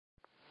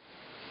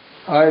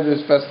Hi, this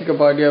is Faisal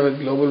Kapadia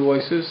with Global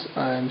Voices.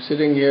 I'm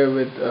sitting here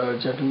with a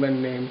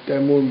gentleman named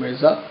Taimur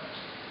Mirza.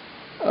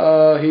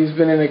 He's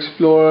been an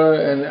explorer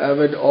and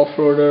avid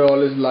off-roader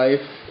all his life,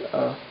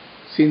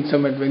 seen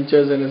some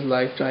adventures in his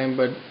lifetime,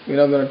 but we're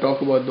not going to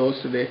talk about those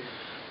today.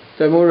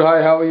 Taimur,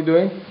 hi, how are you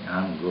doing?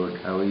 I'm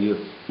good. How are you?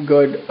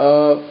 Good.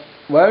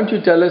 Why don't you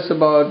tell us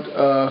about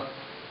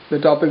the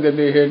topic that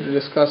we're here to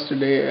discuss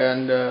today?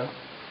 And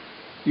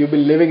you've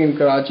been living in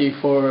Karachi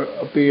for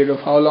a period of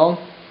how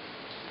long?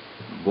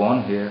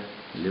 Born here,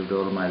 lived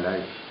all my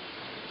life.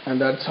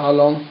 And that's how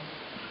long?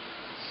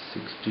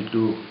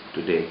 62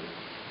 today.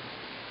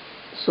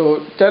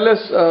 So tell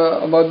us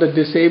about the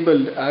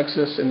disabled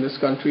access in this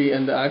country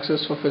and the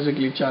access for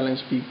physically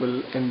challenged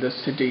people in this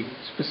city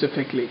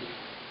specifically.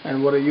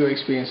 And what are your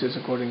experiences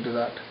according to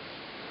that?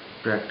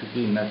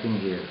 Practically nothing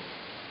here.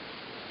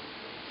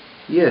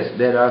 Yes,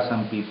 there are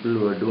some people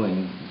who are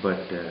doing,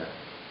 but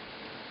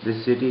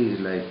this city is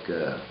like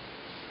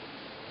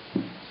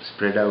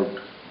spread out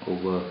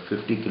over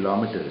 50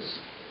 kilometers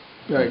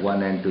Right. from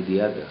one end to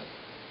the other.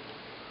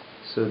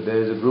 So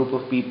there is a group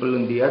of people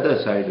on the other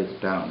side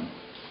of town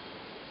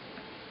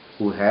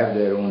who have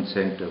their own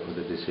center for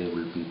the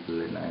disabled people,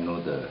 and I know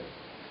the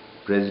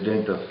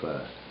president of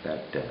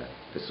that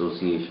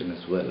association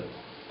as well.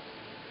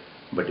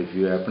 But if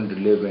you happen to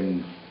live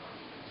in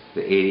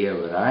the area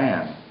where I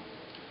am,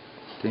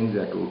 things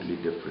are totally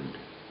different.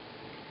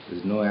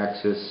 There's no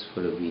access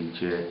for a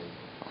wheelchair.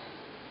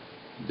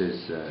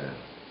 There's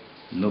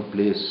no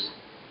place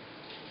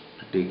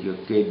to take your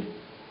kid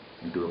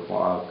into a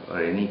park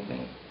or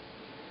anything.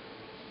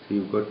 So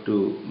you've got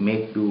to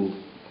make do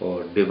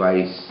or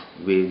devise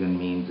ways and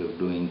means of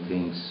doing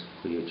things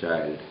for your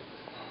child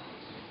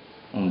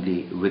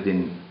only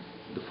within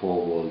the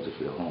four walls of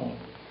your home.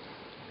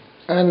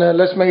 And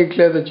let's make it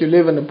clear that you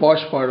live in a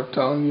posh part of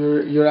town.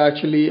 You're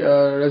actually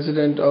a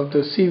resident of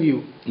the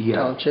Seaview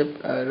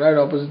township, right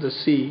opposite the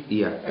sea.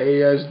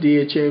 Area is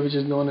DHA, which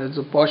is known as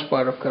the posh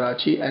part of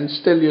Karachi. And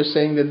still, you're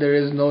saying that there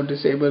is no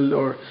disabled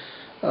or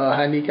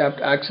handicapped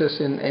access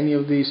in any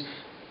of these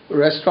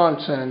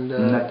restaurants and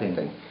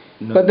nothing.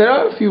 No. But there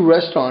are a few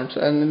restaurants,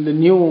 and in the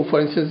new,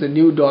 for instance, the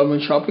new Dolmen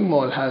shopping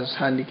mall has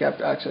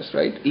handicapped access,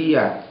 right?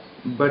 Yeah,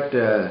 but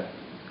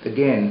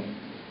again,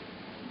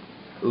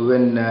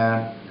 when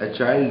a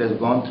child has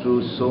gone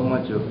through so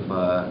much of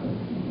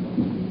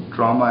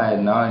trauma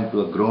and now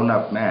into a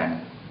grown-up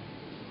man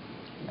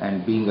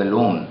and being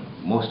alone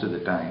most of the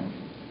time,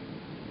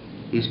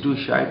 he's too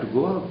shy to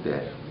go out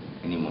there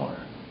anymore.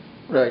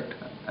 Right.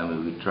 I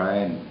mean, we try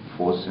and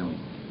force him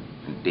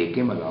and take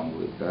him along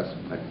with us,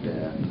 but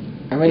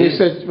and when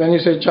you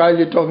say child,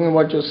 you're talking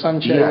about your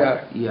son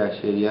Shehryar. Yeah,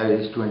 Shehryar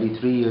is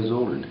 23 years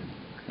old.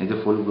 He's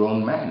a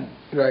full-grown man.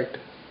 Right.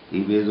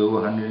 He weighs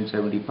over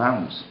 170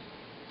 pounds.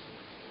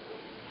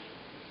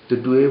 To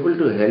be able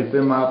to help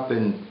him up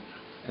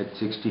at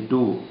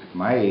 62, at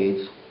my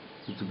age,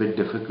 it's a bit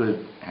difficult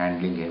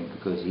handling him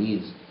because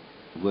he's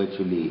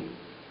virtually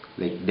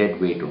like dead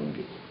weight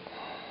only.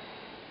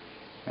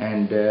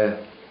 And to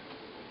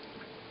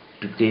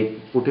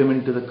put him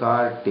into the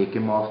car, take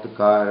him off the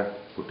car,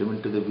 put him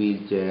into the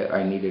wheelchair,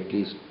 I need at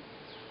least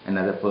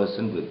another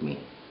person with me,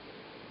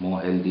 more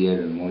healthier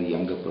and more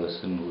younger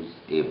person who's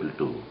able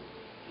to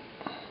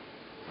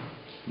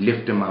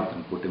lift him up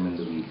and put him in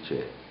the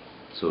wheelchair,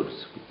 so to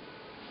speak.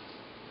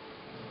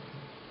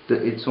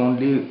 It's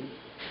only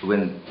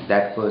when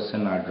that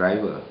person, our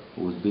driver,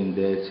 who's been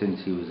there since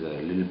he was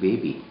a little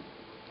baby,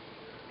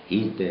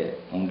 he's there,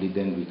 only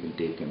then we can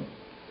take him.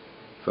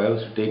 If I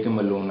was to take him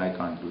alone, I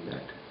can't do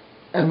that.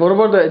 And what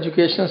about the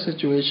educational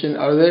situation?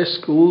 Are there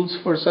schools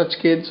for such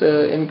kids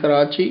in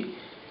Karachi?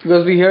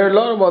 Because we hear a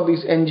lot about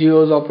these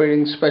NGOs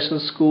operating special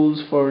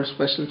schools for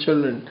special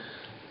children.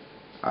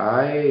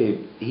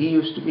 He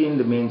used to be in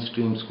the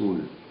mainstream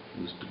school.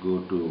 He used to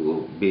go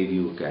to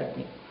Bayview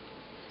Academy.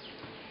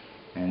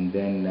 And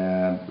then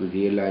we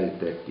realized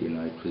that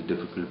it was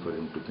difficult for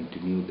him to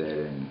continue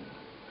there, and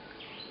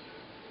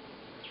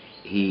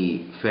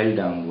he fell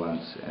down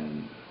once,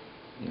 and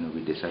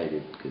we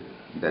decided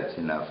that's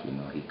enough.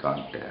 He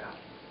can't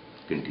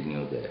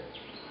continue there.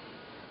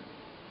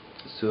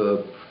 So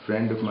a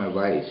friend of my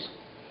wife's,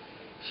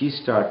 she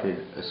started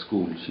a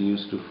school. She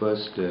used to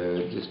first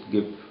just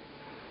give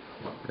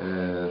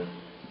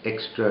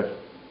extra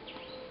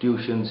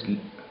tuitions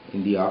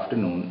in the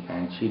afternoon,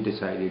 and she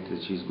decided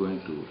that she's going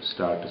to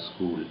start a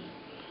school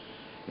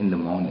in the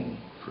morning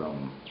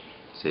from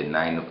say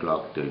 9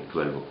 o'clock till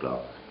 12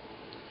 o'clock.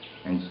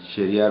 And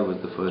Shehryar was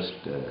the first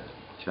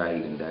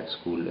child in that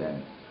school,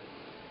 and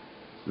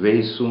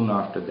very soon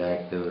after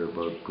that there were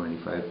about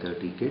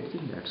 25-30 kids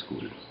in that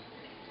school,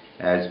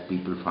 as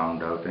people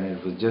found out, and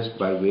it was just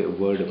by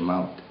word of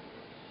mouth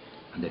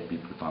that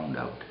people found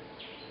out.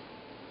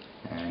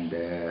 And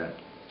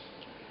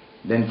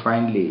then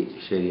finally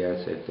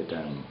Shehryar said that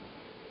I'm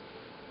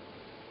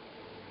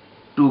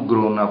too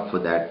grown up for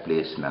that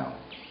place now.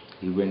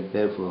 He went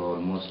there for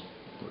almost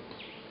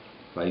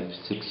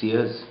 5-6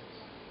 years,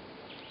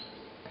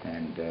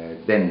 and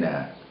then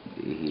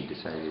he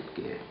decided,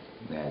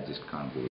 I just can't do it.